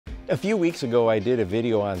A few weeks ago, I did a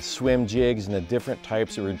video on swim jigs and the different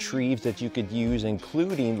types of retrieves that you could use,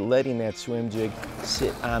 including letting that swim jig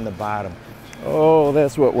sit on the bottom. Oh,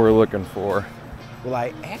 that's what we're looking for. Well,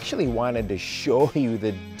 I actually wanted to show you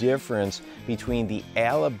the difference between the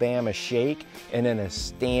Alabama Shake and then a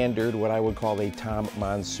standard, what I would call a Tom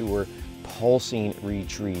Monsoor pulsing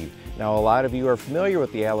retrieve. Now, a lot of you are familiar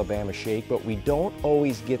with the Alabama Shake, but we don't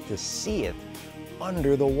always get to see it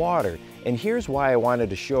under the water. And here's why I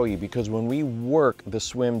wanted to show you, because when we work the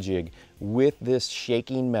swim jig with this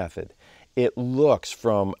shaking method, it looks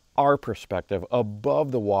from our perspective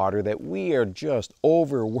above the water that we are just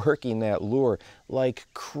overworking that lure like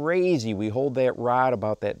crazy. We hold that rod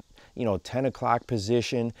about that 10 o'clock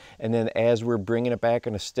position, and then as we're bringing it back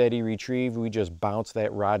in a steady retrieve, we just bounce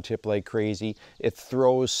that rod tip like crazy. It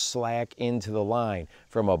throws slack into the line.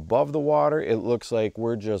 From above the water, it looks like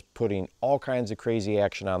we're just putting all kinds of crazy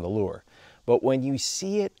action on the lure. But when you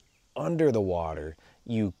see it under the water,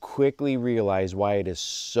 you quickly realize why it is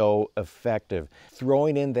so effective.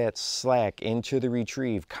 Throwing in that slack into the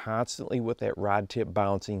retrieve constantly with that rod tip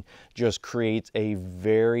bouncing just creates a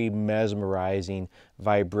very mesmerizing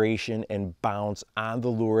vibration and bounce on the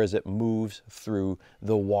lure as it moves through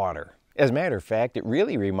the water. As a matter of fact, it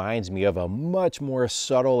really reminds me of a much more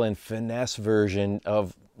subtle and finesse version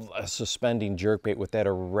of a suspending jerkbait with that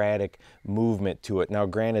erratic movement to it. Now,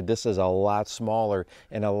 granted, this is a lot smaller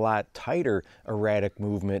and a lot tighter erratic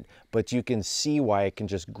movement, but you can see why it can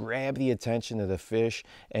just grab the attention of the fish,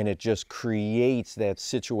 and it just creates that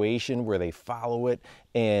situation where they follow it,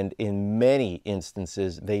 and in many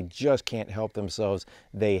instances they just can't help themselves.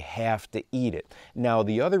 They have to eat it. Now,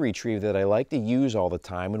 the other retrieve that I like to use all the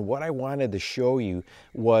time, and what I wanted to show you,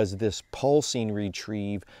 was this pulsing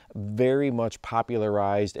retrieve, very much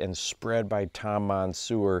popularized and spread by Tom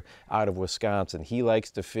Monsoor out of Wisconsin. He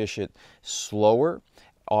likes to fish it slower,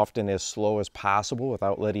 often as slow as possible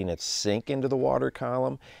without letting it sink into the water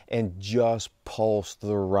column, and just pulse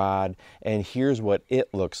the rod. And here's what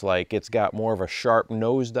it looks like. It's got more of a sharp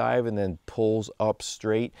nosedive and then pulls up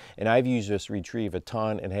straight. And I've used this retrieve a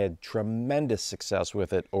ton and had tremendous success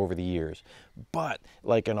with it over the years. But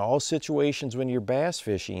like in all situations when you're bass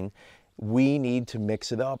fishing, we need to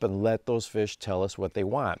mix it up and let those fish tell us what they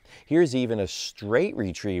want. Here's even a straight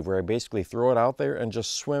retrieve where I basically throw it out there and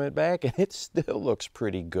just swim it back, and it still looks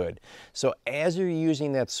pretty good. So as you're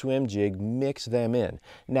using that swim jig, mix them in.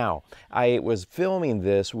 Now, I was filming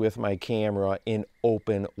this with my camera in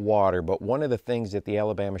open water, but one of the things that the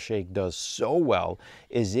Alabama Shake does so well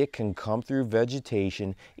is it can come through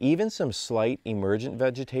vegetation, even some slight emergent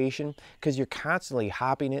vegetation, because you're constantly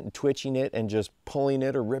hopping it and twitching it and just pulling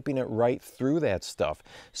it or ripping it right through that stuff.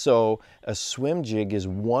 So a swim jig is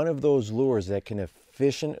one of those lures that can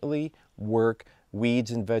efficiently work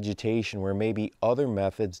weeds and vegetation where maybe other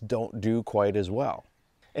methods don't do quite as well.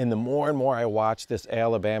 And the more and more I watch this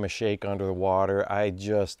Alabama Shake under the water, I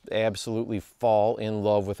just absolutely fall in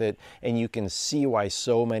love with it. And you can see why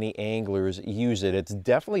so many anglers use it. It's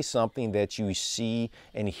definitely something that you see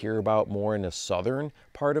and hear about more in the southern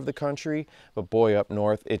part of the country, but boy, up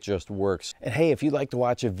north, it just works. And hey, if you'd like to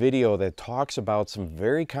watch a video that talks about some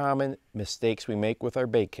very common mistakes we make with our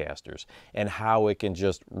bait casters and how it can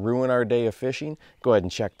just ruin our day of fishing, go ahead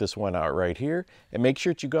and check this one out right here. And make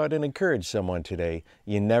sure that you go out and encourage someone today.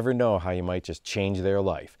 You never know how you might just change their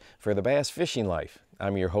life. For the Bass Fishing Life,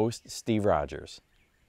 I'm your host, Steve Rogers.